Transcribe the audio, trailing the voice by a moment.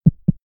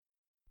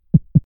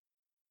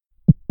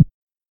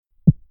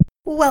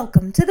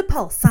Welcome to The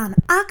Pulse on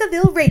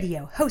Acaville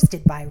Radio,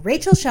 hosted by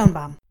Rachel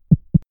Schoenbaum.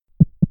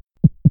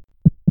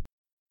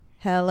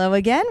 Hello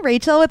again,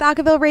 Rachel with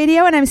Acaville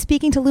Radio, and I'm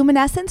speaking to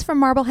Luminescence from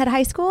Marblehead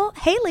High School.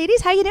 Hey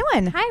ladies, how you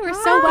doing? Hi, we're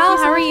so well.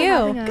 How are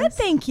you? Good,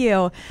 thank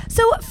you.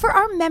 So for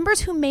our members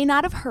who may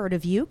not have heard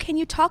of you, can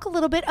you talk a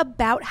little bit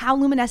about how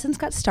Luminescence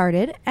got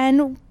started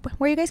and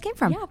where you guys came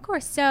from? Yeah, of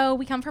course. So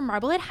we come from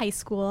Marblehead High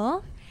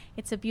School.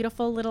 It's a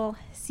beautiful little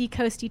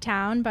seacoasty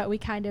town, but we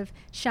kind of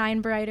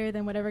shine brighter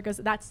than whatever goes.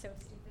 That's so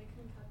stupid.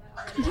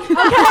 Can we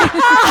cut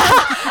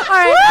that out? All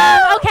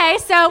right. Okay.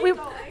 So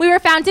we were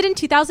founded in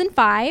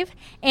 2005,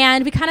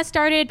 and we kind of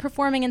started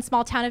performing in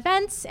small town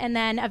events, and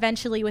then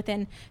eventually,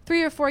 within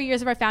 3 or 4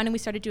 years of our founding, we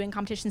started doing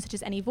competitions such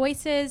as Any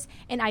Voices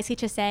and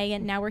ICHSA,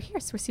 and now we're here.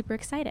 So we're super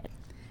excited.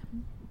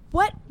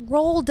 What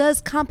role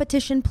does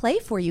competition play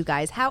for you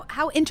guys?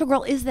 How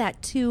integral is that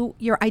to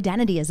your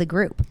identity as a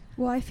group?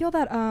 Well, I feel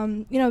that,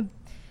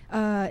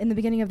 in the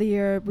beginning of the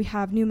year, we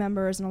have new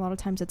members, and a lot of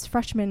times it's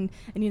freshmen,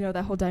 and,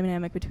 that whole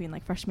dynamic between,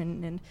 like,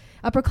 freshmen and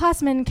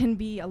upperclassmen can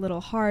be a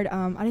little hard.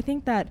 I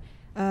think that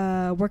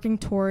working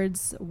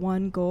towards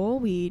one goal,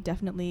 we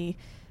definitely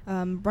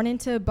run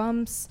into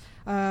bumps,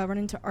 run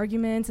into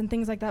arguments and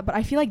things like that. But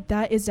I feel like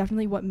that is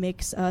definitely what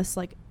makes us,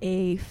 like,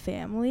 a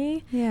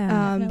family.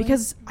 Yeah.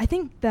 Because I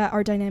think that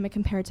our dynamic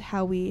compared to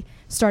how we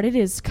started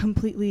is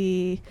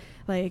completely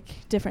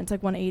different. It's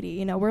like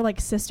 180. We're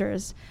like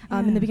sisters.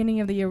 In the beginning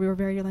of the year, we were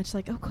very much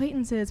like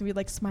acquaintances. We'd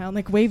like smile and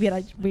like wave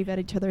at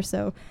each other.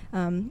 So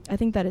I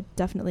think that it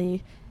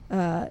definitely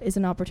is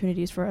an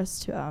opportunity for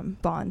us to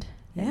bond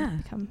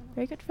and become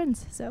very good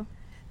friends. So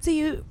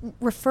you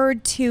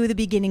referred to the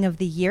beginning of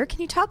the year. Can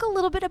you talk a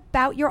little bit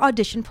about your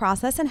audition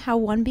process and how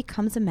one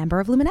becomes a member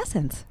of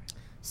Luminescence?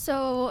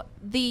 So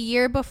the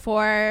year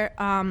before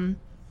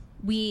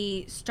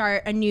we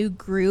start a new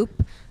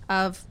group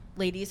of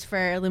ladies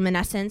for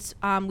Luminescence,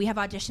 we have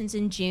auditions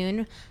in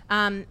June,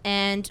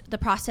 and the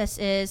process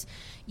is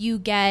you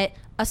get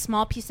a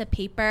small piece of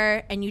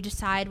paper and you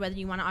decide whether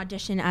you want to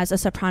audition as a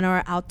soprano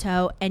or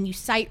alto, and you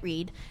sight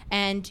read,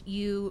 and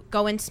you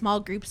go in small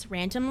groups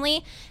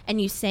randomly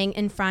and you sing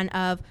in front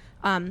of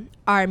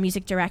our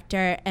music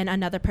director and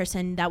another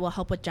person that will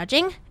help with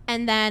judging.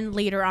 And then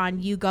later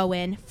on you go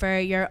in for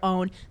your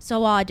own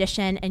solo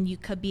audition, and you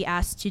could be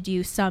asked to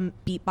do some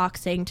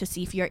beatboxing to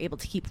see if you're able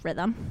to keep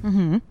rhythm.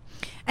 Mm-hmm.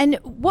 And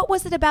what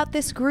was it about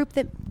this group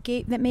that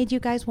made you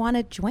guys want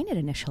to join it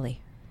initially?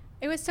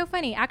 It was so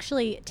funny.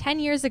 Actually, 10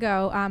 years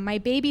ago, my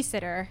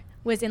babysitter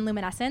was in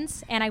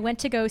Luminescence, and I went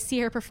to go see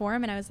her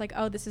perform, and I was like,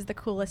 oh, this is the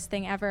coolest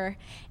thing ever.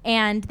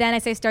 And then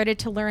as I started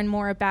to learn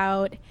more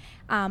about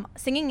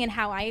singing and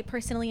how I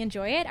personally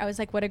enjoy it, I was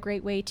like, what a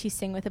great way to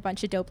sing with a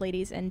bunch of dope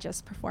ladies and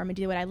just perform and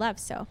do what I love.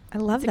 So I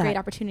love it's a great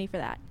opportunity for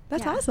that.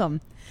 That's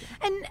awesome.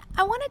 And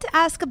I wanted to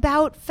ask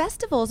about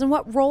festivals and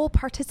what role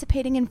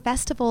participating in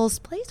festivals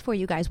plays for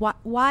you guys.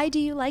 Why do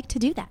you like to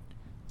do that?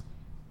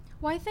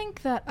 Well, I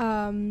think that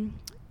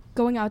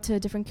going out to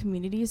different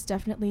communities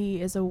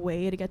definitely is a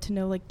way to get to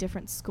know like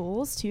different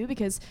schools too,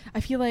 because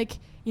I feel like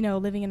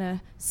living in a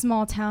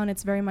small town,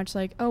 it's very much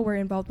like, oh, we're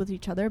involved with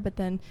each other, but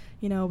then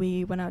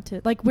we went out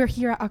to, like, we're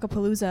here at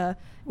Acapalooza,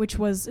 which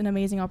was an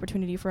amazing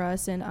opportunity for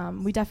us,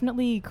 and we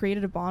definitely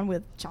created a bond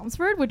with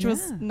Chelmsford, which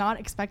was not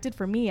expected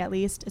for me, at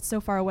least. It's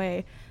so far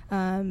away,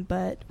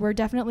 but we're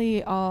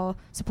definitely all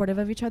supportive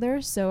of each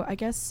other, so I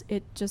guess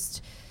it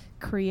just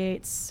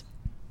creates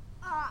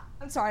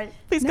I'm sorry.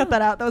 Please cut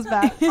that out. That was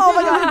bad. Oh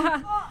my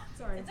god.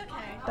 Sorry. It's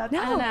okay.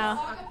 No.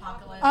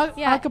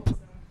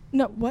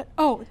 No, what?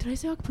 Oh, did I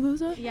say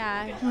Acapalooza?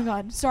 Yeah. Oh my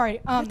god.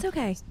 Sorry. It's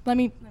okay. Let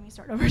me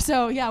start over.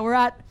 So yeah, we're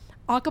at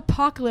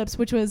Acapocalypse,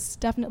 which was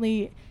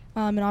definitely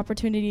an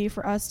opportunity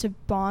for us to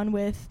bond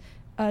with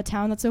a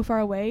town that's so far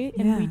away,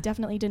 and we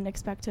definitely didn't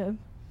expect to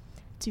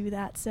do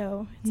that.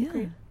 So it's a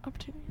great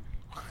opportunity.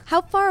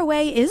 How far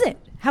away is it?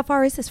 How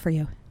far is this for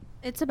you?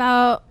 It's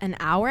about an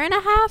hour and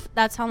a half.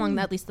 That's how long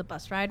at least the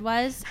bus ride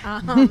was.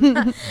 Not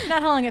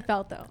how long it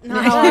felt, though.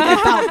 Not how long it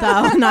felt,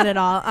 though. Not at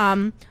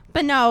all.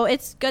 But no,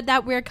 it's good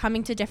that we're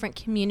coming to different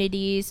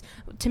communities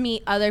to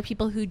meet other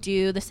people who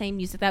do the same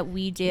music that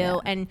we do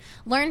and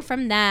learn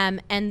from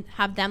them and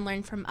have them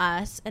learn from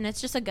us. And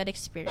it's just a good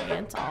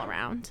experience all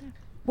around.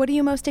 What are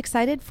you most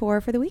excited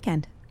for the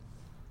weekend?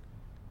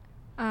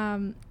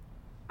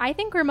 I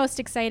think we're most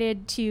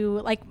excited to,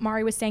 like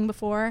Mari was saying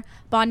before,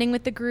 bonding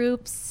with the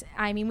groups.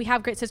 I mean, we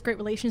have such great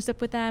relationship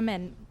with them,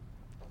 and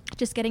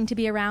just getting to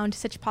be around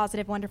such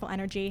positive, wonderful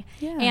energy.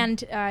 Yeah.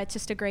 And it's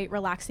just a great,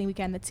 relaxing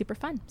weekend that's super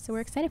fun. So we're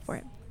excited for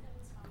it.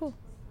 Cool.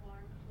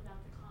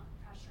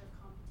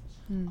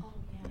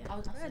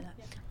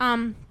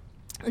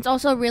 It's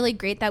also really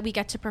great that we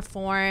get to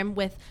perform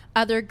with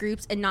other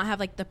groups and not have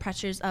like the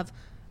pressures of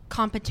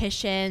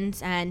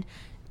competitions and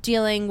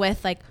dealing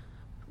with like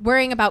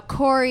worrying about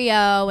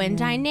choreo and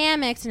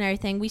dynamics and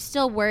everything. We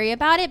still worry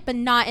about it, but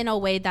not in a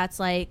way that's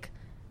like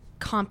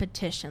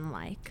competition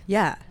like.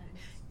 Yeah.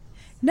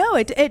 No,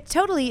 it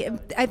totally,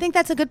 I think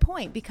that's a good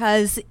point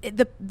because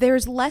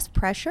there's less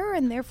pressure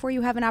and therefore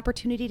you have an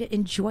opportunity to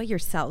enjoy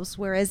yourselves.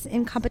 Whereas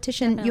in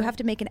competition, you have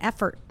to make an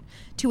effort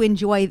to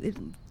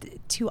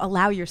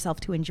allow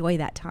yourself to enjoy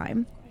that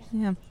time.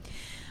 Yeah.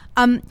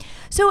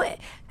 So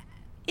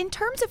in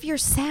terms of your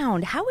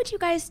sound, how would you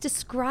guys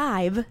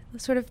describe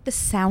sort of the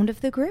sound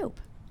of the group?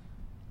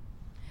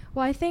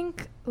 Well, I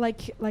think,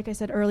 like I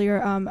said earlier,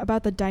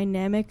 about the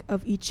dynamic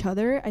of each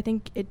other, I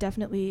think it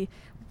definitely,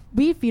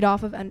 we feed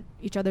off of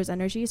each other's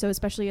energy. So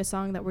especially a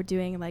song that we're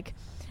doing like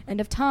End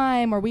of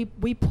Time, or we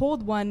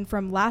pulled one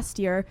from last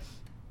year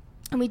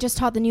and we just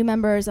taught the new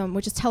members,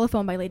 which is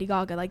Telephone by Lady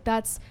Gaga. Like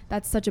that's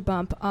such a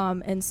bump.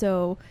 And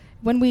so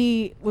when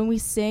we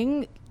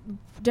sing,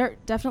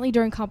 definitely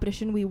during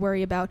competition, we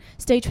worry about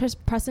stage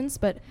presence.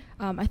 But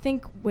I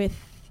think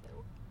with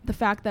the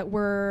fact that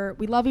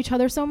we love each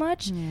other so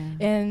much,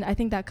 and I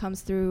think that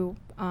comes through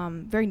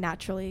very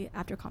naturally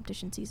after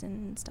competition season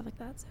and stuff like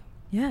that. So.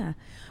 Yeah.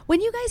 When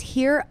you guys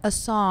hear a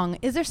song,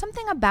 is there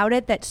something about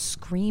it that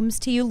screams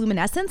to you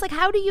Luminescence? Like,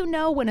 how do you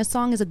know when a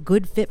song is a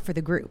good fit for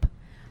the group?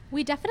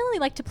 We definitely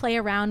like to play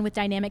around with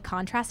dynamic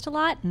contrast a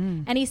lot.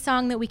 Any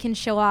song that we can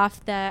show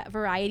off the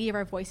variety of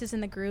our voices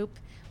in the group.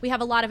 We have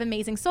a lot of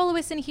amazing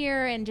soloists in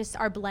here, and just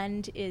our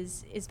blend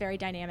is very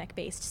dynamic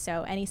based.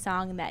 So any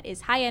song that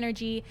is high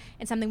energy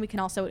and something we can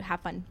also have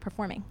fun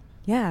performing.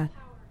 Yeah.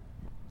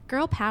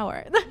 Girl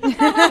power.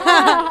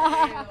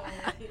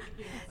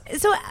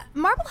 So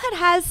Marblehead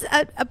has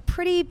a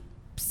pretty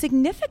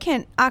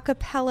significant a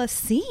cappella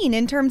scene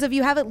in terms of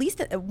you have at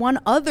least one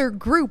other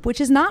group,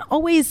 which is not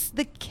always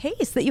the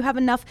case, that you have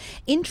enough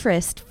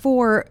interest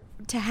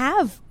to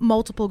have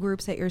multiple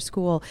groups at your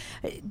school.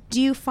 Do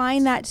you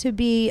find that to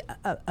be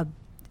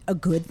a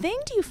good thing?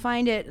 Do you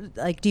find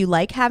it do you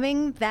like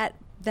having that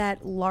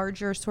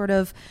larger sort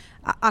of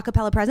a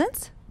cappella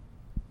presence?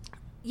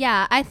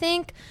 Yeah, I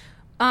think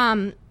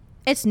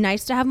it's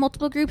nice to have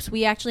multiple groups.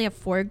 We actually have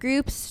 4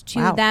 groups.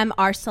 2 of them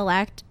are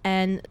select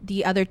and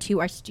the other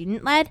 2 are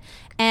student led.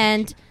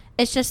 And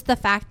it's just the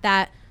fact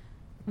that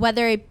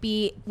whether it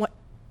be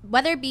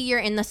you're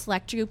in the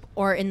select group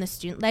or in the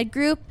student led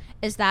group,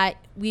 is that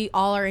we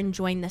all are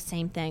enjoying the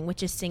same thing,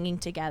 which is singing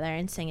together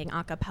and singing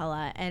a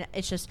cappella. And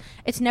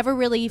it's never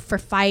really for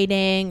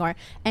fighting or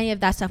any of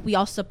that stuff. We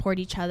all support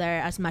each other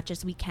as much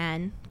as we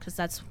can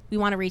because we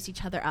want to raise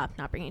each other up,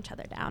 not bring each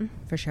other down.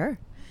 For sure.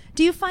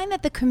 Do you find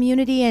that the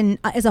community and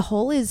as a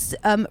whole is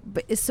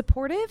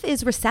supportive,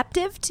 is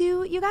receptive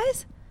to you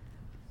guys?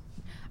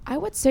 I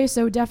would say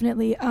so,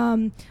 definitely.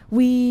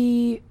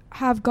 We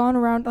have gone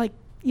around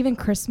even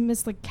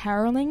Christmas,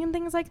 caroling and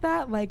things like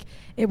that.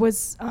 It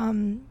was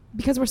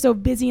because we're so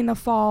busy in the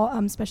fall,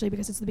 especially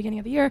because it's the beginning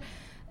of the year.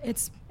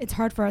 It's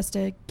hard for us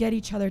to get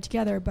each other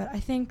together. But I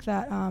think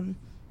that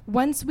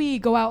once we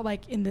go out,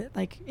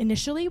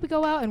 initially we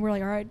go out and we're all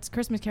right, it's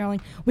Christmas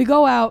caroling. We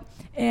go out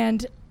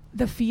and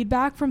the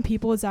feedback from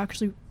people is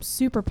actually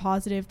super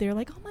positive. They're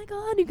like, "Oh my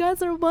God, you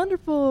guys are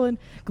wonderful!" and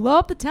glow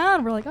up the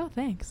town. We're like, "Oh,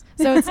 thanks."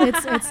 So it's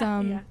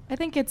I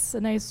think it's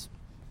a nice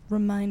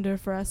reminder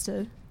for us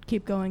to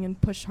keep going and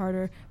push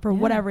harder for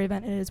whatever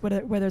event it is,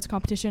 whether it's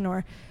competition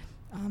or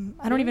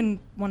I don't even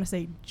want to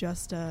say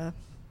just a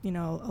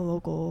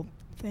local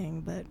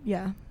thing, but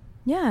yeah.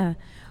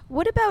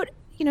 What about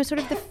sort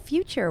of the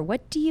future?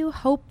 What do you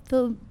hope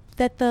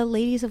that the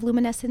ladies of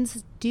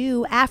Luminescence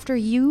do after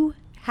you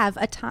have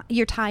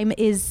your time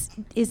is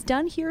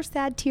done here?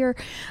 Sad tear.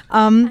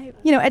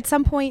 At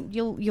some point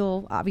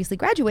you'll obviously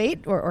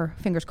graduate or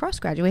fingers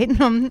crossed graduate.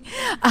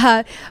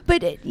 But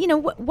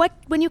what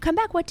when you come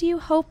back, what do you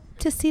hope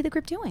to see the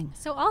group doing?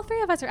 So all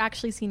 3 of us are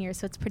actually seniors,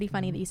 so it's pretty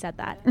funny that you said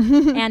that.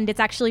 And it's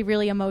actually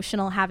really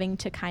emotional having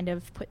to kind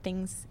of put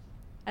things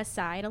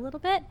aside a little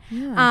bit.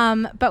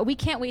 But we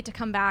can't wait to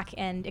come back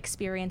and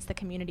experience the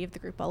community of the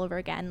group all over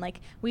again.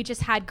 We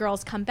just had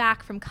girls come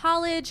back from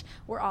college.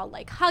 We're all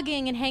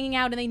hugging and hanging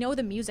out, and they know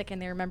the music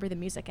and they remember the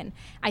music. And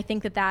I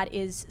think that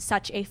is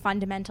such a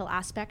fundamental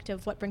aspect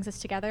of what brings us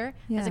together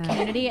as a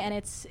community. And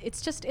it's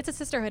a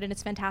sisterhood, and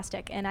it's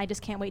fantastic. And I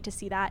just can't wait to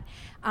see that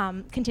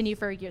continue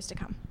for years to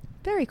come.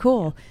 Very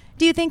cool.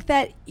 Do you think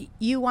that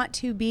you want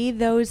to be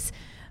those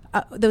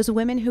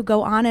women who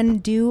go on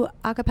and do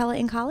a cappella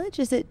in college?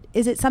 Is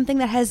it something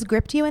that has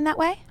gripped you in that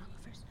way?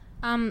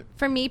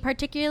 For me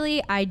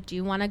particularly, I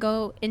do want to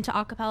go into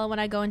a cappella when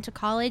I go into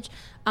college,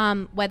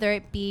 whether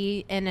it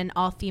be in an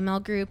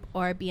all-female group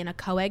or be in a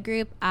co-ed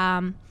group.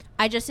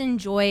 I just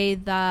enjoy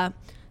the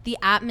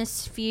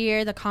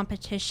atmosphere, the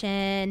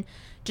competition.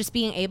 Just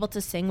being able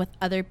to sing with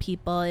other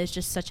people is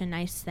just such a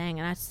nice thing,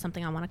 and that's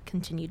something I want to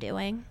continue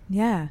doing.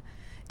 Yeah.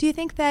 Do you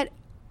think that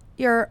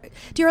do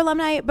your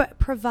alumni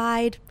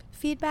provide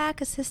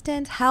feedback,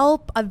 assistance,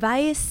 help,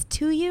 advice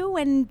to you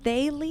when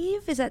they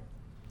leave? Is that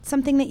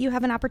something that you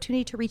have an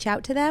opportunity to reach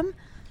out to them?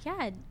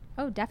 Yeah.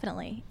 Oh,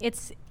 definitely.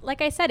 It's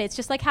like I said, it's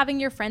just like having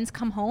your friends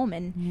come home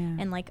and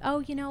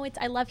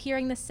I love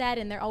hearing the set,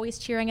 and they're always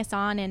cheering us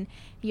on, and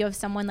you have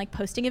someone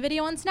posting a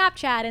video on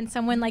Snapchat and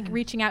someone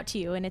reaching out to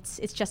you, and it's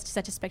just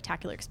such a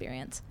spectacular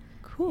experience.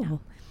 Cool.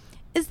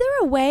 Is there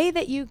a way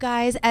that you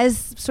guys,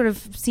 as sort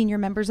of senior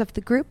members of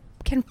the group,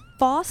 can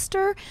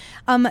foster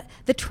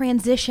the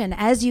transition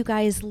as you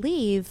guys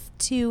leave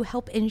to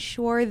help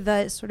ensure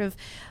the sort of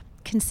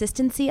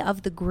consistency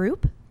of the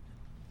group?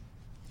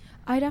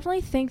 I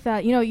definitely think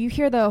that, you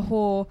hear the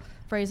whole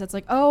phrase that's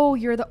like, oh,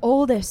 you're the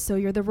oldest, so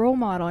you're the role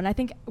model. And I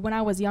think when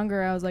I was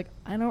younger, I was like,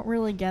 I don't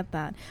really get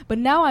that. But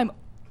now I'm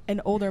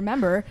an older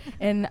member,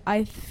 and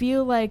I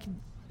feel like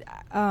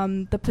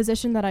the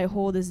position that I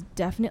hold is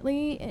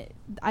definitely,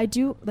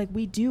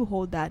 we do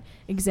hold that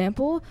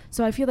example.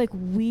 So I feel like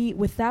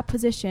with that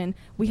position,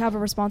 we have a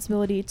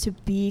responsibility to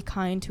be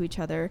kind to each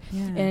other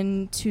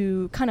and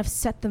to kind of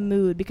set the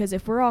mood. Because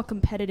if we're all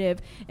competitive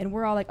and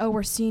we're all like, oh,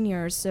 we're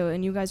seniors,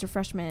 and you guys are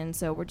freshmen,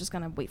 so we're just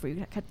gonna wait for you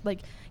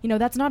to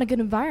that's not a good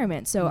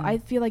environment. So I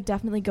feel like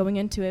definitely going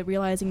into it,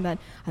 realizing that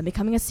I'm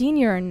becoming a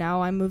senior and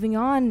now I'm moving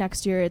on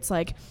next year, it's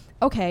like,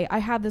 okay, I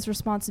have this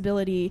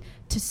responsibility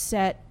to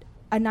set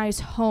a nice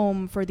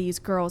home for these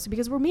girls,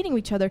 because we're meeting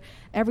each other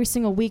every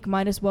single week.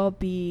 Might as well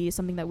be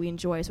something that we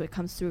enjoy, so it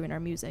comes through in our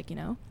music,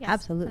 Yes,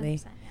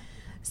 absolutely.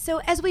 So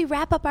as we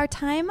wrap up our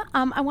time,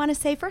 I want to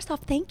say, first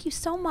off, thank you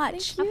so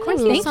much. Of course,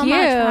 thank you so much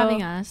for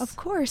having us. Of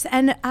course.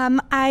 And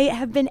I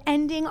have been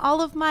ending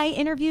all of my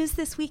interviews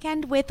this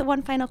weekend with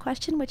one final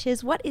question, which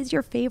is, what is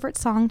your favorite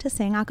song to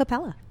sing a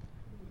cappella?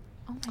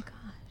 Oh my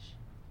gosh.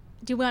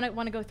 Do we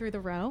want to go through the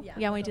row?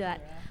 Yeah, we do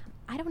that.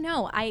 I don't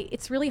know.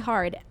 It's really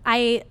hard.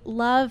 I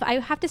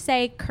have to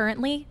say,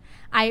 currently,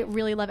 I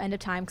really love End of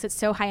Time because it's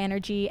so high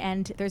energy,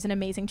 and there's an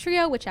amazing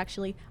trio, which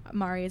actually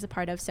Mari is a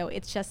part of. So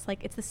it's just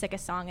like, it's the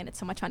sickest song, and it's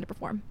so much fun to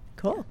perform.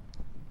 Cool.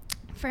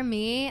 For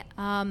me,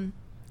 I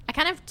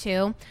kind of have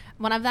two.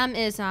 One of them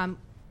is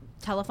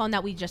Telephone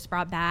that we just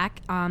brought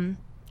back.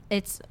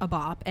 It's a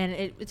bop, and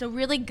it's a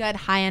really good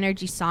high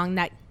energy song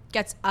that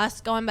gets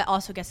us going, but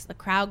also gets the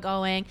crowd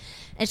going.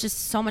 It's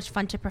just so much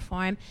fun to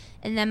perform.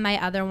 And then my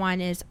other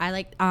one is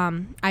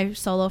I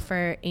solo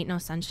for Ain't No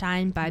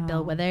Sunshine by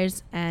Bill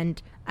Withers,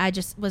 and I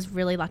just was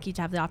really lucky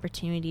to have the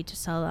opportunity to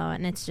solo,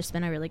 and it's just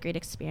been a really great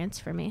experience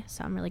for me.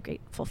 So I'm really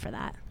grateful for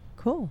that.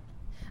 Cool.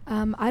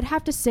 I'd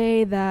have to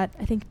say that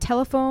I think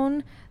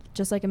Telephone,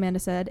 just like Amanda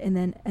said, and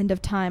then End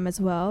of Time as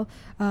well.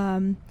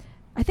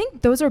 I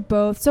think those are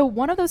both. So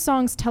one of those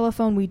songs,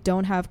 Telephone, we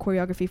don't have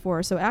choreography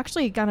for. So it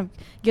actually kind of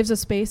gives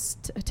us space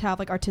to have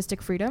like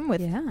artistic freedom with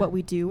what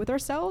we do with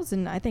ourselves.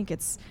 And I think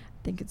it's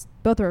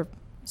both are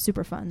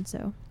super fun.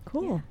 So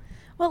cool. Yeah.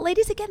 Well,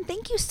 ladies, again,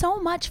 thank you so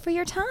much for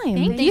your time.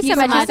 Thank you so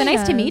much. It's so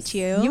nice to meet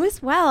you. You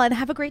as well, and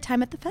have a great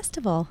time at the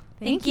festival.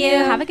 Thank you.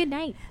 Have a good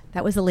night.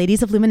 That was the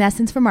ladies of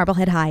Luminescence from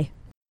Marblehead High.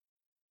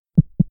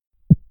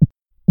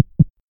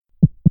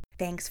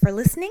 Thanks for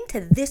listening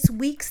to this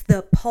week's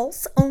The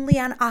Pulse, only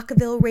on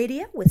Acaville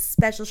Radio, with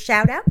special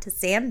shout out to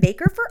Sam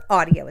Baker for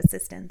audio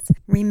assistance.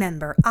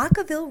 Remember,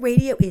 Acaville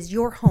Radio is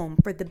your home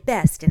for the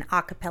best in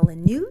acapella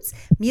news,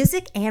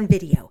 music, and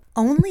video,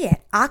 only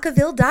at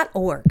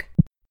acaville.org.